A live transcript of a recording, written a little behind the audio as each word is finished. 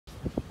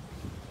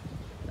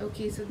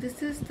Okay, so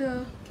this is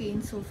the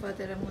cane sofa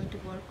that I'm going to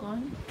work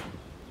on.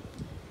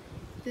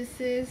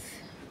 This is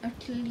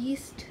at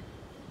least,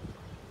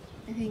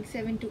 I think,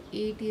 7 to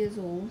 8 years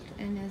old,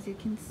 and as you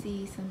can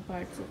see, some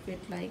parts of it,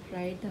 like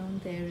right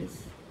down there,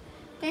 is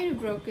kind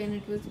of broken.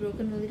 It was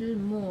broken a little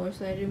more,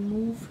 so I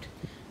removed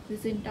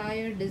this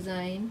entire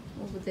design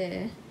over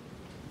there,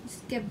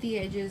 just kept the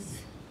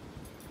edges,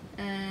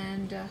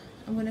 and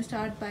I'm going to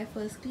start by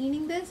first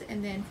cleaning this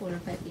and then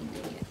followed by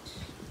painting it.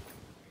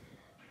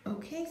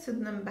 Okay, so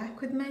then I'm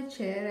back with my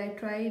chair. I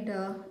tried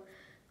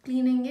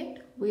cleaning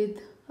it with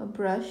a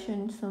brush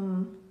and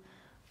some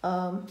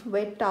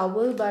wet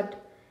towel,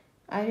 but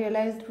I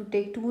realized it would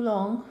take too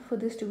long for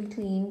this to be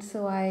cleaned,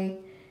 so I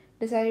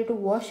decided to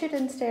wash it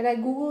instead. I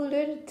googled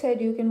it. It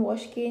said you can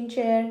wash cane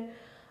chair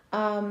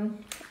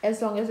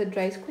as long as it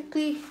dries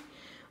quickly,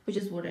 which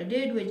is what I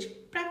did, which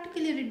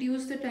practically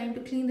reduced the time to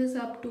clean this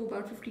up to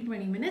about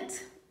 15-20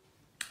 minutes.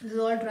 This is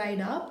all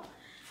dried up,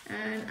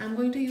 and I'm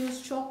going to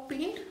use chalk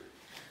paint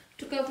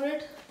to cover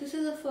it. This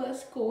is the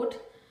first coat.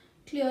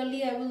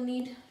 Clearly I will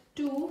need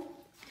two.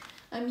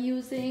 I'm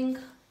using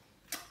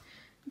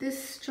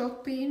this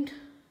chalk paint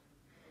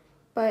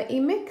by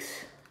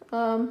Emix.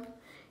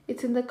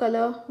 It's in the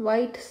color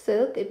white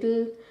silk. It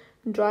will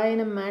dry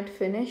in a matte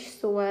finish,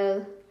 so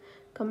I'll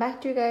come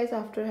back to you guys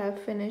after I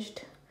have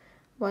finished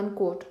one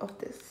coat of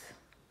this.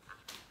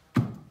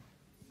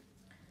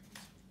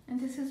 And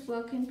this is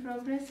work in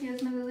progress.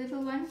 Here's my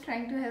little one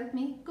trying to help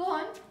me. Go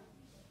on.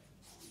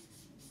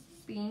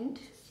 Paint.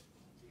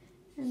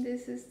 And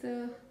this is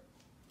the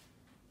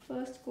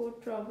first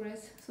coat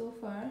progress so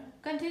far.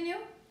 Continue.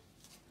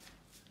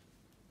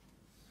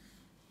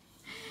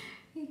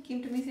 He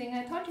came to me saying,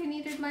 I thought you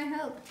needed my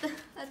help.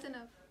 That's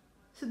enough.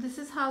 So this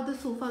is how the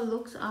sofa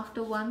looks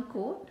after one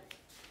coat.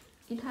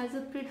 It has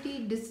a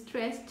pretty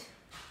distressed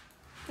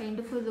kind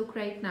of a look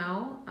right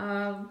now.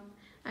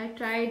 I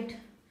tried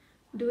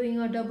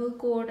doing a double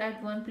coat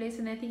at one place,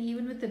 and I think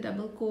even with the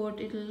double coat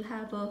it'll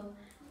have a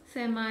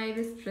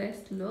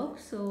semi-distressed look.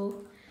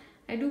 So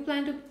I do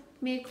plan to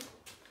make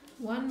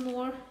one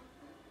more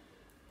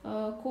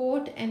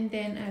coat, and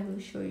then I will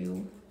show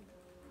you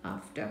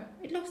after.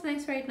 It looks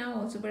nice right now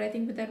also, but I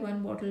think with that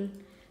one bottle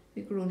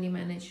we could only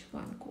manage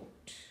one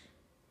coat.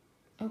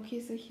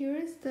 Okay, so here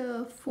is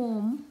the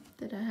foam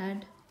that I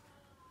had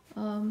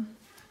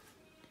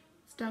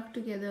stuck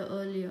together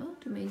earlier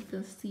to make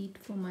the seat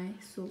for my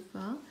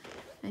sofa,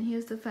 and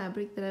here's the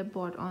fabric that I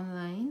bought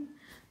online.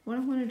 What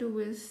I'm going to do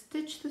is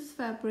stitch this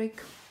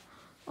fabric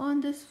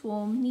on this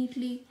foam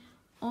neatly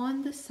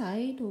on the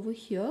side over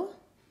here,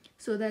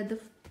 so that the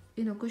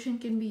cushion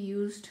can be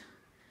used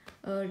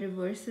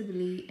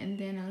reversibly, and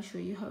then I'll show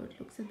you how it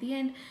looks at the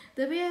end.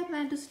 The way I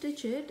plan to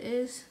stitch it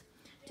is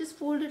just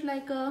fold it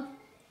like a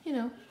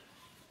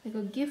like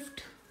a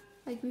gift,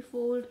 like we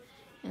fold,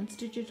 and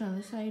stitch it on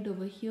the side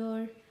over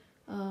here,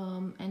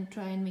 and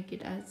try and make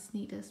it as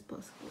neat as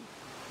possible.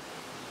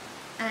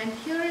 And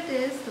here it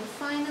is, the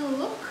final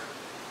look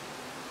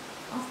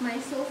of my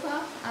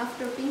sofa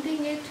after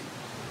painting it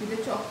with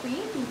the chalk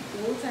paint. In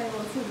folds, I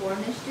also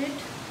varnished it,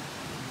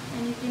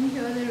 and you can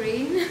hear the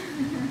rain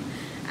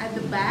at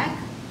the back.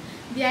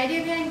 The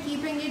idea behind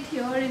keeping it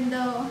here in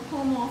the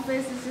home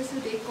office is just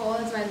to take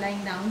calls while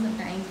lying down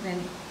sometimes when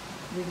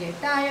we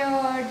get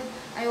tired.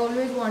 I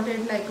always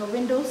wanted like a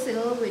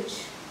windowsill,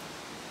 which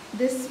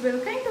this will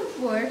kind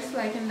of work, so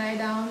I can lie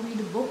down, read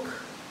a book.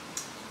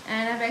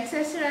 And I've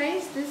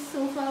accessorized this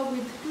sofa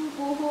with two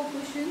boho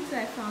cushions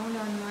I found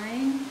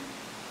online.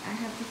 I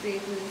have to say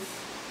it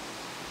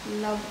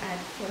was love at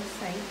first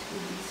sight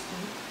with these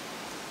two.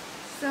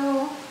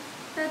 So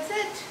that's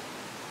it.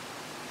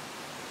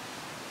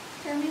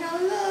 Tell me how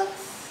it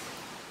looks.